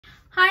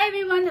Hi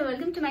everyone,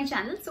 welcome to my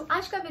channel. सो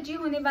आज का video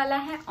होने वाला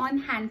है ऑन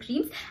हैंड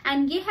क्रीम्स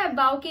एंड ये है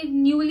बाओ के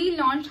newly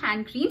launch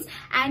hand creams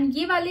and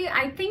ये वाले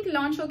आई थिंक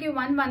लॉन्च होके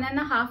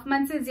 1.5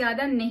 मंथ से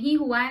ज्यादा नहीं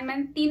हुआ है।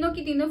 मैंने तीनों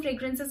की तीनों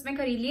फ्रेग्रेंसेस में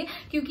खरीद लिए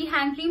क्योंकि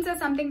hand creams are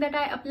something that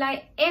I apply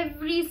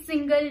every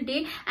single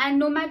day and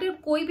no matter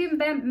कोई भी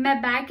मैं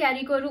बैग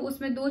कैरी करूँ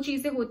उसमें दो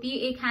चीजें होती है,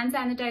 एक हैंड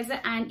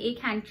सैनिटाइजर एंड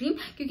एक हैंड क्रीम,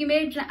 क्योंकि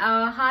मेरे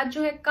हाथ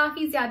जो है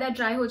काफी ज्यादा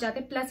ड्राई हो जाते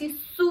हैं। प्लस ये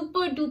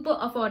सुपर डुपर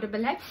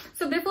अफोर्डेबल है।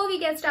 So before we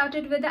get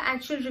started with the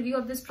actual review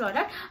of this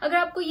product, अगर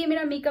आपको ये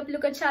मेरा मेकअप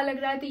लुक अच्छा लग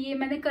रहा है तो ये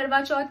मैंने करवा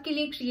चौथ के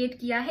लिए क्रिएट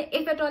किया है।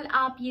 इफ एट ऑल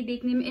आप ये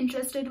देखने में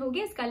इंटरेस्टेड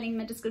होगे, इसका लिंक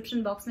मैं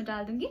डिस्क्रिप्शन बॉक्स में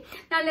डाल दूंगी।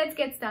 Now let's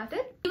get started.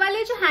 ये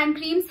वाले जो हैंड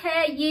क्रीम्स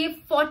है ये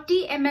 40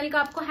 ml का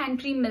आपको हैंड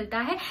क्रीम मिलता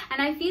है एंड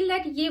आई फील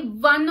दैट ये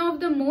one of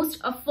the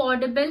most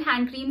affordable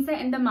hand creams है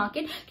इन द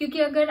मार्केट, क्योंकि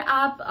अगर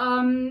आप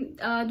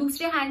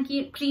दूसरे हैंड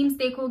क्रीम्स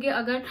देखोगे,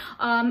 अगर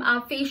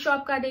आप फेस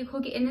शॉप का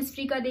देखोगे,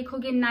 इनिस्ट्री का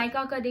देखोगे,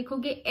 नायका का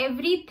देखोगे,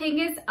 everything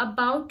is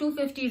about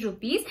 250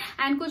 rupees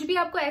and कुछ भी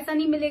आपको ऐसा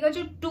नहीं मिलेगा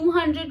जो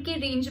 200 के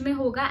रेंज में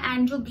होगा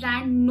एंड जो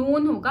ब्रांड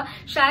नोन होगा।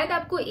 शायद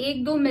आपको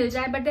एक दो मिल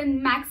जाए बट देन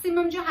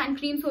मैक्सिमम जो हैंड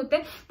क्रीम्स होते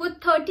हैं वो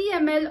 30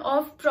 ml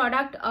ऑफ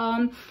प्रोडक्ट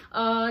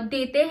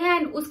देते हैं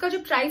एंड उसका जो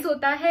प्राइस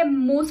होता है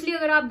मोस्टली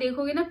अगर आप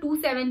देखोगे ना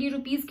 270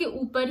 रुपीज के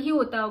ऊपर ही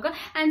होता होगा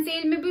एंड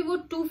सेल में भी वो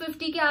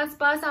 250 के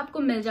आसपास आपको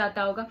मिल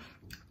जाता होगा।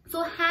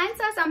 सो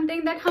हैंड्स आर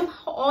समथिंग दैट हम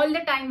ऑल द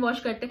टाइम वॉश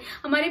करते हैं।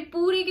 हमारे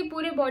पूरे के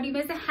पूरे बॉडी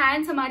में से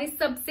हैंड्स हमारे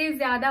सबसे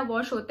ज्यादा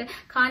वॉश होते हैं।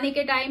 खाने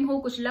के टाइम हो,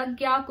 कुछ लग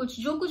गया, कुछ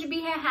जो कुछ भी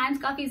है, हैंड्स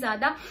काफी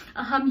ज्यादा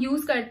हम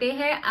यूज करते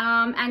हैं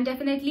एंड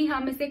डेफिनेटली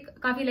हम इसे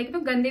काफी लाइक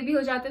गंदे भी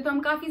हो जाते हैं तो हम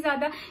काफी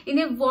ज्यादा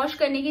इन्हें वॉश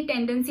करने की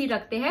टेंडेंसी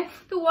रखते हैं।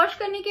 तो वॉश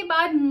करने के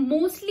बाद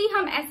मोस्टली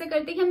हम ऐसे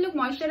करते हैं कि हम लोग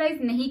मॉइस्चराइज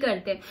नहीं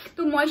करते।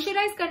 तो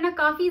मॉइस्चराइज करना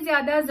काफी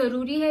ज्यादा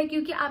जरूरी है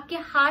क्योंकि आपके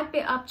हाथ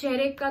पे आप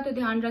चेहरे का तो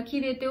ध्यान रख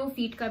ही देते हो,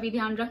 फीट का भी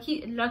ध्यान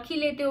रख ही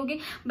लेते होगे,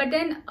 बट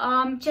देन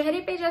चेहरे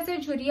पे जैसे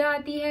झुर्रियां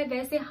आती है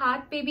वैसे हाथ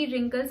पे भी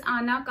रिंकल्स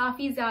आना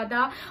काफी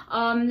ज्यादा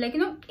लाइक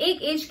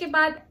एक एज के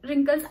बाद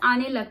रिंकल्स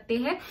आने लगते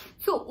हैं।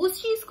 सो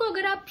उस चीज को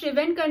अगर आप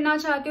प्रिवेंट करना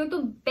चाहते हो तो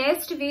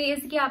बेस्ट वे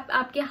इज कि आप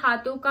आपके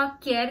हाथों का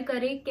केयर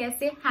करें,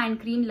 कैसे हैंड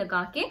क्रीम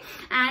लगा के।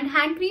 एंड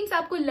हैंड क्रीम्स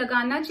आपको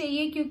लगाना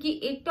चाहिए क्योंकि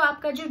एक तो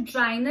आपका जो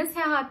ड्राइनेस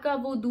है हाथ का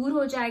वो दूर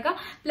हो जाएगा,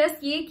 प्लस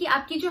ये कि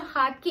आपकी जो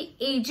हाथ की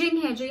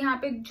एजिंग है, जो यहाँ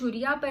पे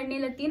झुर्रियां पड़ने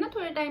लगती है ना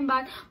थोड़े टाइम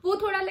बाद, वो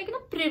थोड़ा लाइक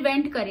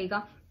प्रिवेंट करेगा।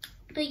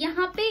 तो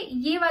यहाँ पे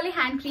ये वाले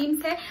हैंड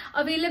क्रीम्स है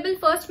अवेलेबल।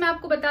 फर्स्ट मैं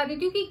आपको बता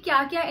देती हूँ कि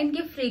क्या क्या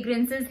इनके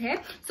फ्रेग्रेंसेस है।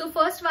 सो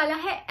फर्स्ट वाला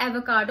है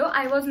avocado.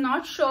 I was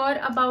not sure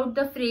about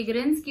the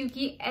fragrance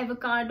क्योंकि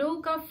एवोकाडो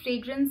का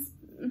फ्रेग्रेंस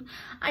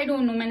आई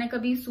डोंट नो मैंने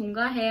कभी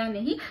सूंघा है या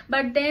नहीं,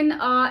 बट देन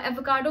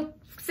एवोकाडो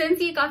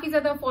सिंस ये काफी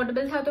ज्यादा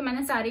अफोर्डेबल था तो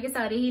मैंने सारे के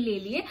सारे ही ले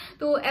लिए।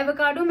 तो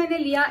एवोकाडो मैंने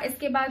लिया।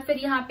 इसके बाद फिर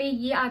यहाँ पे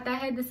ये आता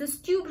है, this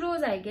is tube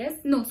rose I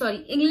guess, no sorry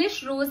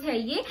English रोज है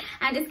ये।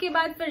 एंड इसके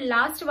बाद फिर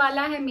लास्ट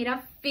वाला है मेरा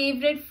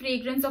favourite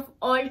fragrance of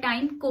all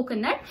time,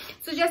 coconut.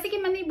 सो जैसे कि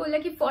मैंने बोला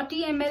कि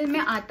 40 ml में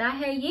आता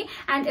है ये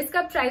एंड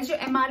इसका प्राइस जो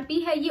MRP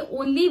है ये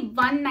ओनली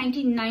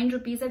 199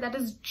 रुपीज है, that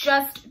is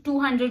just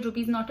 200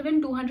 rupees, not even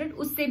 200,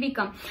 उससे भी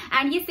कम।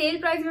 एंड ये सेल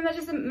प्राइस में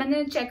जैसे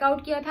मैंने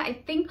चेकआउट किया था, आई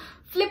थिंक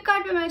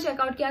फ्लिपकार्ट पे मैंने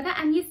चेकआउट किया था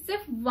एंड ये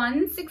सिर्फ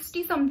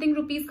 160 समथिंग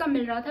रुपीज का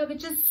मिल रहा था,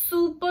 which is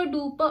super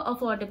duper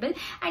affordable.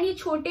 And ये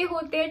छोटे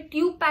होते हैं,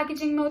 ट्यूब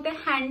पैकेजिंग में होते हैं,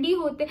 हैंडी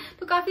होते हैं,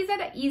 तो काफी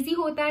ज्यादा इजी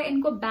होता है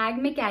इनको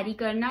बैग में कैरी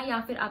करना, या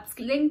फिर आप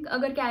स्लिंग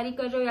अगर कैरी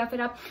कर रहे हो या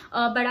फिर आप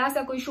बड़ा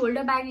सा कोई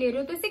शोल्डर बैग ले रहे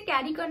हो तो इसे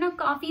कैरी करना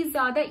काफी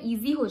ज्यादा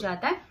इजी हो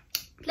जाता है।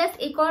 प्लस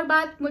एक और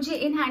बात मुझे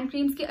इन हैंड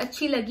क्रीम्स की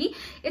अच्छी लगी,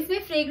 इसमें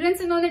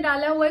फ्रेग्रेंस इन्होंने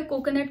डाला हुआ है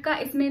कोकोनट का,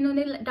 इसमें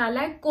इन्होंने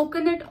डाला है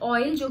कोकोनट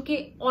ऑयल जो कि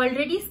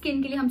ऑलरेडी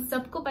स्किन के लिए हम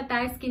सबको पता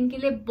है स्किन के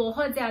लिए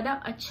बहुत ज्यादा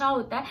अच्छा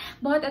होता है,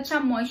 बहुत अच्छा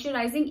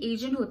मॉइस्चराइजिंग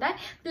एजेंट होता है।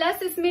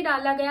 प्लस इसमें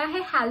डाला गया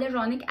है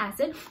hyaluronic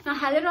एसिड।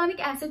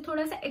 hyaluronic एसिड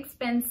थोड़ा सा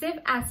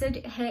एक्सपेंसिव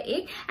एसिड है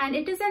एक and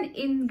it is an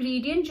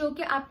ingredient जो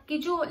कि आपके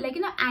जो लाइक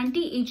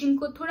एंटी एजिंग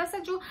को थोड़ा सा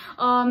जो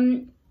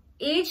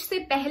एज से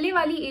पहले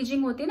वाली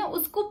एजिंग होती है ना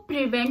उसको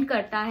प्रिवेंट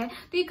करता है।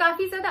 तो ये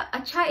काफी ज्यादा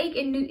अच्छा एक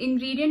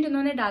इंग्रेडिएंट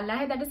इन्होंने डाला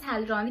है, that is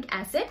hyaluronic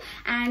acid.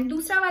 And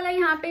दूसरा वाला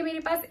यहाँ पे मेरे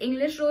पास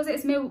इंग्लिश रोज है,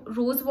 इसमें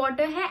रोज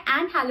वाटर है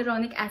एंड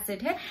hyaluronic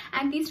एसिड है।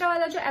 एंड तीसरा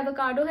वाला जो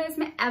एवोकाडो है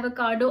इसमें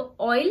एवोकाडो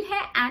ऑयल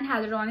है एंड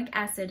hyaluronic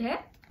एसिड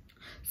है।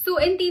 सो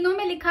इन तीनों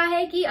में लिखा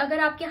है कि अगर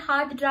आपके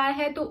हाथ ड्राई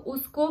है तो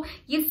उसको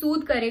ये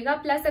सूद करेगा,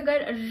 प्लस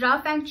अगर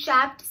रफ एंड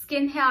चैप्ड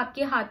स्किन है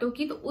आपके हाथों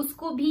की तो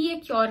उसको भी ये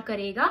क्योर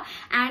करेगा।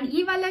 एंड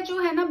ये वाला जो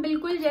है ना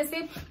बिल्कुल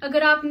जैसे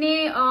अगर आपने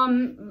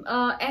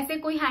ऐसे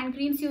कोई हैंड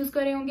क्रीम्स यूज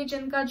करे होंगे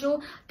जिनका जो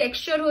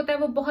टेक्सचर होता है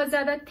वो बहुत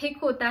ज्यादा थिक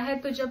होता है,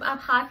 तो जब आप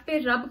हाथ पे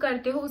रब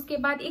करते हो उसके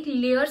बाद एक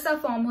लेयर सा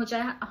फॉर्म हो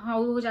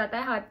जाता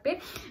है हाथ पे,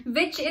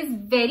 which is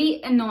very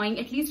annoying,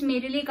 at least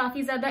मेरे लिए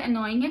काफी ज्यादा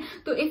अनोइंग है।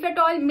 तो इफ एट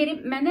ऑल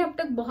मैंने अब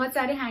तक बहुत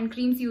सारे हैंड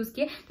क्रीम्स यूज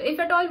किए, तो इफ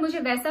एट ऑल मुझे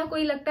वैसा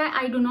कोई लगता है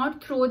I do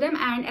not throw them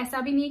and ऐसा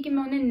भी नहीं है कि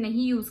मैं उन्हें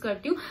नहीं यूज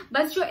करती हूँ,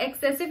 बस जो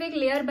एक्सेसिव एक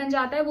लेयर बन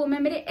जाता है वो मैं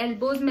मेरे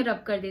एल्बोज में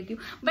रब कर देती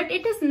हूँ। But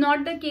it is not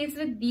the case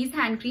with these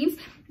hand creams.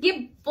 ये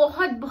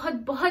बहुत बहुत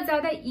बहुत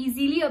ज्यादा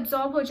इजीली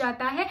अब्सॉर्ब हो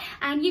जाता है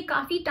एंड ये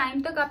काफी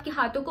टाइम तक आपके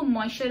हाथों को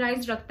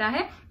मॉइस्चराइज रखता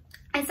है।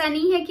 ऐसा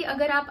नहीं है कि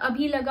अगर आप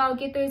अभी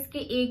लगाओगे तो इसके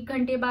 1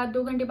 घंटे बाद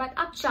 2 घंटे बाद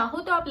आप चाहो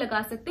तो आप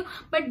लगा सकते हो,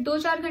 बट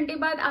 2-4 घंटे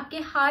बाद आपके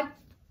हाथ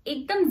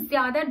एकदम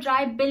ज्यादा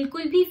ड्राई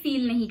बिल्कुल भी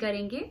फील नहीं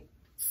करेंगे।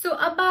 सो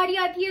अब बारी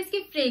आती है इसकी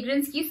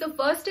फ्रेग्रेंस की। So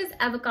first is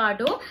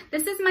avocado.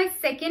 This is my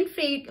second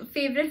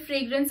favourite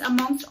fragrance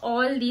amongst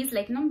all these,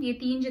 like no ये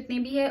 3 जितने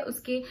भी है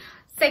उसके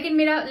सेकंड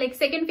मेरा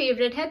सेकंड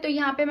फेवरेट है। तो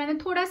यहाँ पे मैंने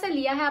थोड़ा सा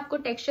लिया है आपको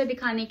टेक्सचर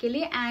दिखाने के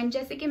लिए एंड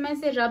जैसे कि मैं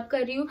इसे रब कर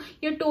रही हूँ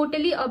ये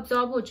टोटली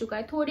अब्सॉर्ब हो चुका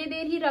है। थोड़ी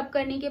देर ही रब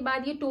करने के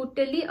बाद ये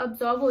टोटली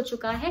अब्सॉर्ब हो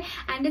चुका है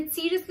and it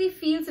seriously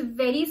feels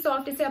very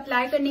soft. इसे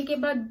अप्लाई करने के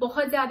बाद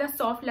बहुत ज्यादा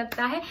सॉफ्ट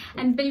लगता है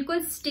एंड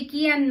बिल्कुल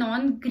sticky and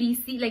non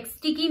greasy, like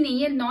sticky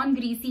नहीं है, नॉन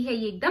ग्रीसी है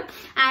ये एकदम।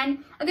 एंड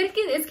अगर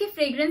इसकी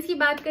फ्रेग्रेंस की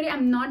बात करें, I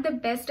am not the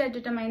best at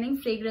determining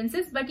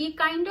fragrances, but ये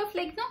काइंड ऑफ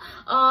लाइक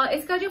ना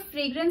इसका जो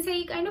फ्रेग्रेंस है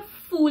ये काइंड ऑफ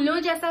फूलों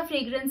जैसा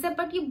फ्रेग्रेंस है,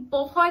 बट ये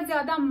बहुत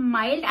ज्यादा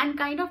mild and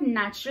kind of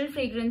natural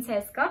fragrance है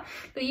इसका,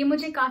 तो ये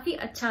मुझे काफी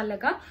अच्छा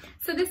लगा।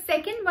 So the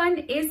second one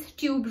is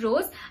tube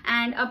rose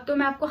and अब तो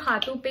मैं आपको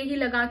हाथों पे ही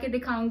लगा के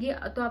दिखाऊंगी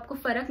तो आपको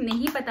फर्क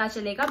नहीं पता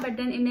चलेगा, बट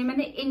देन इन्हें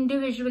मैंने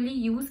इंडिविजुअली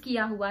यूज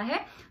किया हुआ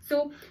है।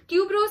 सो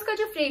ट्यूब रोज का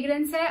जो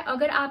फ्रेग्रेंस है,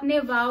 अगर आपने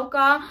वाव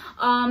का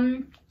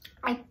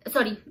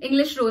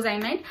इंग्लिश रोज आई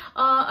मेंट,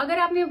 अगर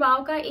आपने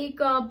वाव का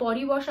एक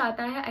बॉडी वॉश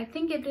आता है, I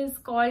think it is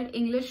called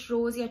English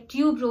रोज या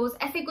ट्यूब रोज,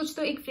 ऐसे कुछ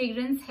तो एक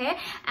फ्रेग्रेंस है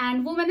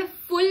एंड वो मैंने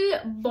फुल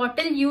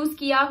बॉटल यूज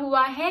किया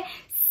हुआ है।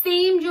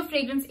 सेम जो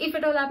फ्रेग्रेंस, इफ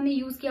एट ऑल आपने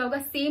यूज किया होगा,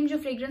 सेम जो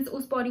फ्रेग्रेंस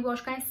उस बॉडी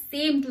वॉश का है,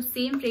 सेम टू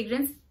सेम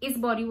फ्रेग्रेंस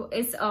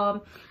इस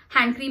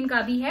हैंड क्रीम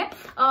का भी है।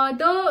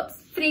 The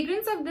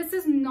fragrance of this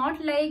is not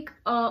like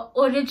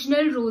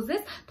original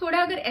roses.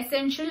 थोड़ा अगर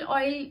एसेंशियल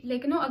ऑयल,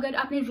 लाइक नो अगर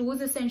आपने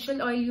रोज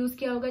एसेंशियल ऑयल यूज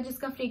किया होगा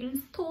जिसका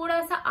फ्रेग्रेंस थोड़ा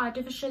सा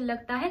आर्टिफिशियल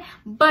लगता है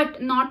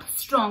बट नॉट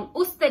स्ट्रॉन्ग,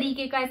 उस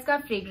तरीके का इसका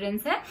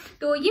फ्रेग्रेंस है।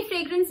 तो ये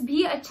फ्रेग्रेंस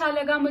भी अच्छा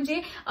लगा मुझे।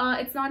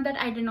 It's not that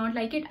I did not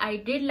like it, I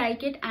did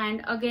like it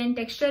and again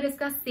texture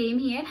इसका सेम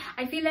ही है।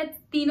 आई फील दैट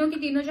तीनों की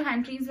तीनों जो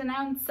हैंड क्रीम्स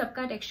बनाए उन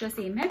सबका टेक्सचर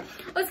सेम है।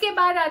 उसके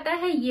बाद आता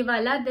है ये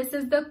वाला, this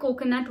is the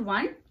coconut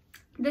one.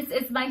 This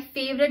is my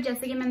favourite,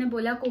 जैसे कि मैंने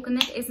बोला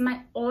coconut is my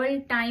all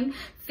time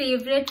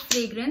favourite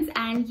fragrance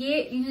and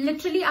ये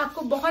लिटरली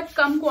आपको बहुत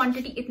कम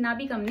क्वांटिटी, इतना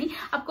भी कम नहीं,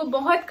 आपको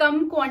बहुत कम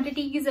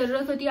क्वांटिटी की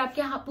जरूरत होती है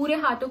आपके पूरे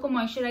हाथों को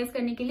मॉइस्चराइज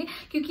करने के लिए,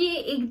 क्योंकि ये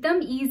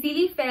एकदम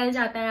इजीली फैल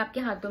जाता है आपके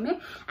हाथों में।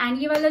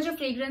 एंड ये वाला जो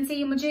फ्रेग्रेंस है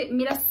ये मुझे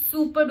मेरा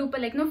super duper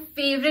like no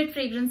favourite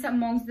fragrance है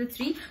अमॉन्ग्स द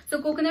 3।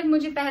 सो कोकोनट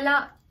मुझे पहला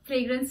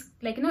fragrance,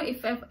 like you know,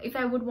 if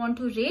I would want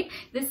to rate,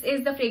 this is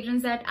the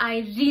fragrance that I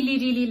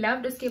really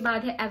loved। उसके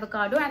बाद है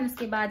avocado and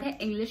उसके बाद है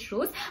English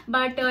rose।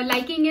 but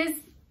liking is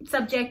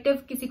subjective,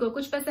 किसी को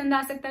कुछ पसंद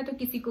आ सकता है तो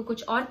किसी को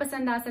कुछ और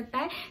पसंद आ सकता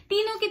है।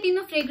 तीनों के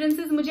तीनों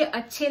फ्रेग्रेंसेस मुझे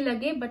अच्छे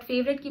लगे, बट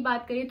फेवरेट की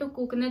बात करें तो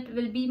coconut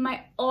will be my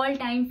all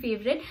time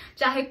favourite.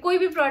 चाहे कोई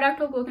भी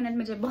प्रोडक्ट हो, कोकोनट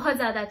मुझे बहुत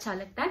ज्यादा अच्छा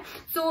लगता है।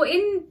 सो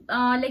in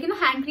like you know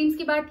hand creams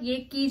की बात ये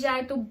की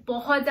जाए तो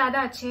बहुत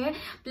ज्यादा अच्छे है,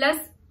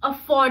 प्लस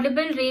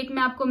अफोर्डेबल रेट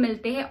में आपको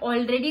मिलते हैं।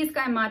 ऑलरेडी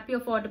इसका एमआरपी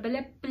अफोर्डेबल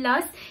है,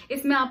 प्लस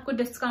इसमें आपको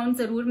डिस्काउंट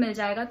जरूर मिल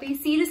जाएगा, तो ये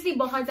सीरियसली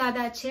बहुत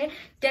ज्यादा अच्छे है।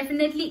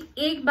 डेफिनेटली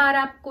एक बार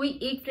आप कोई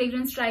एक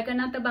फ्रेग्रेंस ट्राई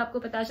करना, तब आपको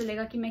पता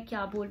चलेगा कि मैं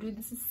क्या बोल रही हूँ।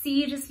 This is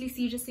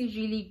seriously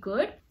really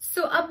good.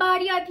 सो अब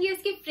बारी आती है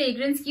इसकी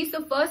फ्रेग्रेंस की।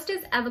 So first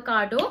is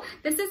avocado.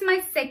 This is my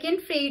second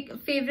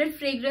favourite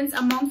fragrance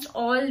amongst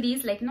all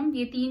these, like no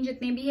ये 3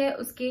 जितने भी है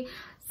उसके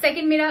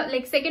सेकंड मेरा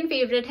सेकंड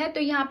फेवरेट है। तो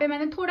यहाँ पे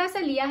मैंने थोड़ा सा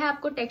लिया है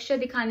आपको टेक्सचर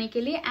दिखाने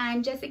के लिए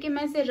एंड जैसे कि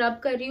मैं इसे रब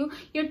कर रही हूँ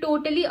ये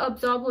टोटली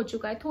अब्सॉर्ब हो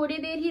चुका है। थोड़ी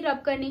देर ही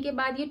रब करने के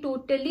बाद ये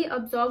टोटली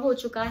अब्सॉर्ब हो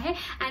चुका है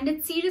and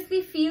it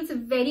seriously feels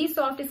very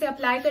soft. इसे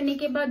अप्लाई करने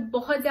के बाद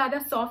बहुत ज्यादा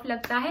सॉफ्ट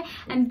लगता है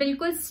एंड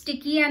बिल्कुल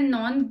sticky and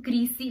non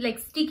greasy, like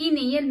sticky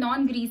नहीं है,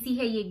 नॉन ग्रीसी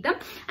है ये एकदम।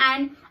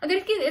 एंड अगर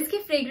इसकी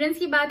फ्रेग्रेंस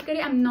की बात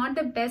करें, I am not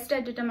the best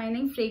at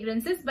determining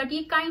fragrances, but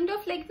ये काइंड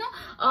ऑफ लाइक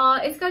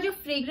ना इसका जो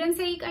फ्रेग्रेंस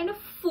है ये काइंड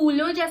ऑफ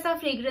फूलों जैसा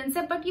फ्रेग्रेंस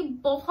है, बट ये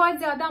बहुत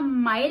ज्यादा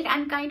mild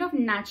and kind of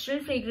natural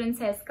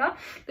fragrance है इसका,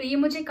 तो ये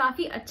मुझे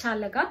काफी अच्छा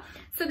लगा।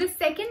 So the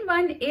second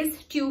one is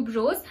tube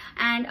rose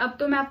and अब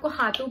तो मैं आपको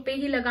हाथों पे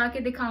ही लगा के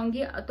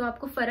दिखाऊंगी तो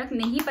आपको फर्क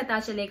नहीं पता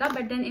चलेगा,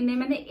 बट देन इन्हें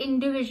मैंने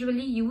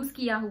इंडिविजुअली यूज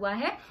किया हुआ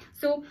है।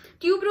 सो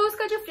ट्यूब रोज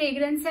का जो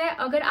फ्रेग्रेंस है,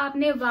 अगर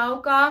आपने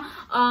वाव का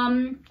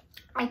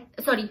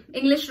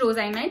इंग्लिश रोज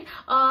आई मेंट,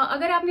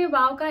 अगर आपने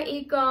वाव का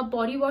एक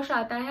बॉडी वॉश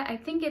आता है, I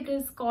think it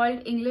is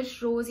called English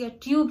रोज या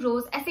ट्यूब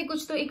रोज, ऐसे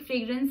कुछ तो एक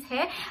फ्रेग्रेंस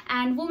है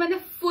एंड वो मैंने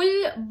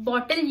फुल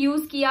बॉटल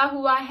यूज किया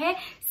हुआ है।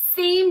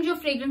 सेम जो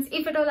फ्रेग्रेंस,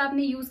 इफ एट ऑल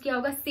आपने यूज किया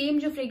होगा, सेम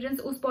जो फ्रेग्रेंस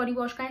उस बॉडी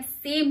वॉश का है,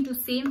 सेम टू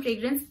सेम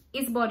फ्रेग्रेंस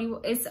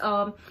इस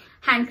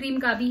हैंड क्रीम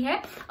का भी है।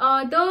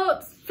 The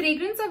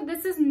fragrance of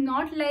this is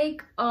not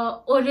like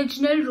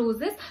original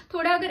roses.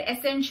 थोड़ा अगर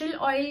एसेंशियल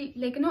ऑयल,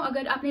 लाइक नो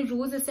अगर आपने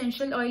रोज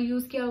एसेंशियल ऑयल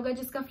यूज किया होगा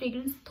जिसका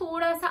फ्रेग्रेंस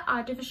थोड़ा सा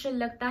आर्टिफिशियल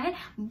लगता है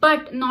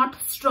बट नॉट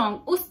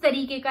स्ट्रॉन्ग, उस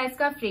तरीके का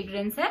इसका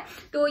फ्रेग्रेंस है।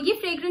 तो ये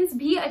फ्रेग्रेंस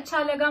भी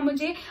अच्छा लगा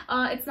मुझे।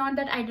 It's not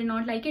that I did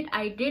not like it,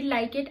 I did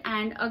like it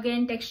and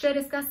again texture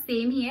इसका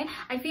सेम ही है।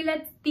 आई फील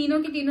दैट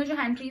तीनों के तीनों जो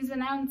हैंड क्रीम्स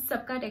बनाए उन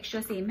सबका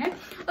टेक्सचर सेम है।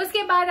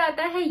 उसके बाद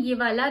आता है ये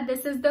वाला,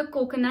 this is the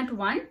coconut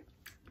one.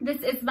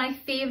 This is my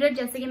favourite,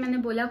 जैसे कि मैंने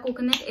बोला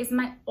coconut is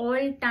my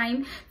all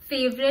time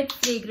favourite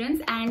fragrance.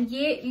 And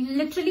ये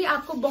लिटरली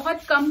आपको बहुत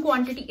कम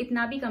क्वांटिटी,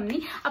 इतना भी कम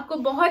नहीं, आपको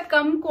बहुत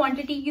कम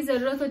क्वांटिटी की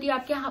जरूरत होती है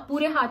आपके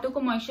पूरे हाथों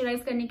को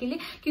मॉइस्चराइज करने के लिए,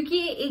 क्योंकि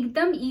ये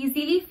एकदम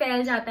इजीली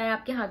फैल जाता है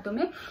आपके हाथों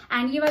में।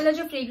 एंड ये वाला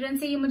जो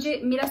फ्रेग्रेंस है ये मुझे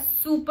मेरा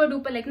super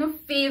duper like no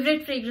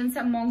favourite fragrance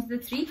है amongst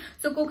the three.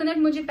 So coconut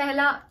मुझे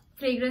पहला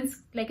fragrance,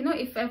 like you know,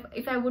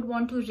 if I would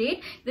want to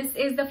rate, this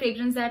is the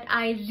fragrance that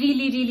I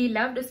really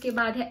loved. उसके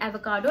बाद है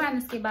avocado and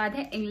उसके बाद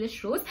है English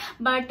rose.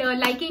 But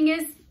liking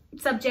is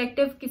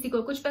subjective, किसी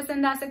को कुछ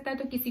पसंद आ सकता है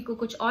तो किसी को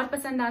कुछ और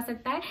पसंद आ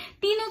सकता है।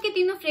 तीनों के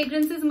तीनों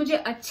फ्रेग्रेंसेस मुझे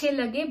अच्छे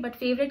लगे, बट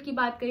फेवरेट की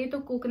बात करें तो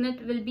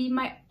coconut will be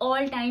my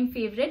all time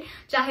favourite.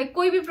 चाहे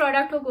कोई भी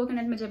प्रोडक्ट हो,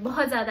 कोकोनट मुझे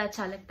बहुत ज्यादा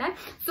अच्छा लगता है।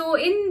 सो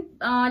इन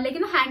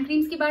लेकिन हैंड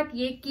क्रीम्स की बात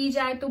ये की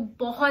जाए तो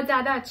बहुत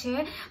ज्यादा अच्छे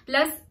है,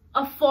 प्लस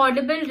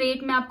अफोर्डेबल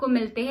रेट में आपको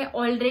मिलते हैं।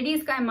 ऑलरेडी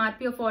इसका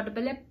एमआरपी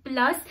अफोर्डेबल है,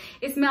 प्लस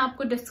इसमें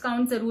आपको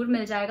डिस्काउंट जरूर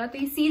मिल जाएगा। तो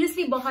ये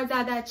सीरियसली बहुत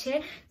ज्यादा अच्छे है।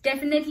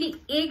 डेफिनेटली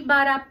एक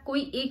बार आप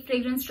कोई एक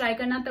फ्रेग्रेंस ट्राई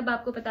करना, तब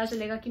आपको पता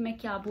चलेगा कि मैं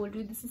क्या बोल रही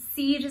हूँ। This is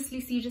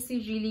seriously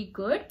really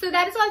good. So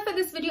that is all for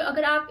this video.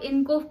 अगर आप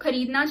इनको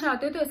खरीदना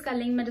चाहते हो तो इसका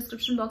लिंक मैं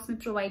डिस्क्रिप्शन बॉक्स में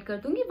प्रोवाइड कर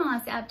दूंगी, वहां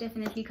से आप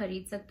डेफिनेटली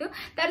खरीद सकते हो।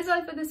 That is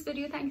all for this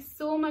video. Thank you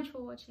so much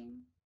for watching.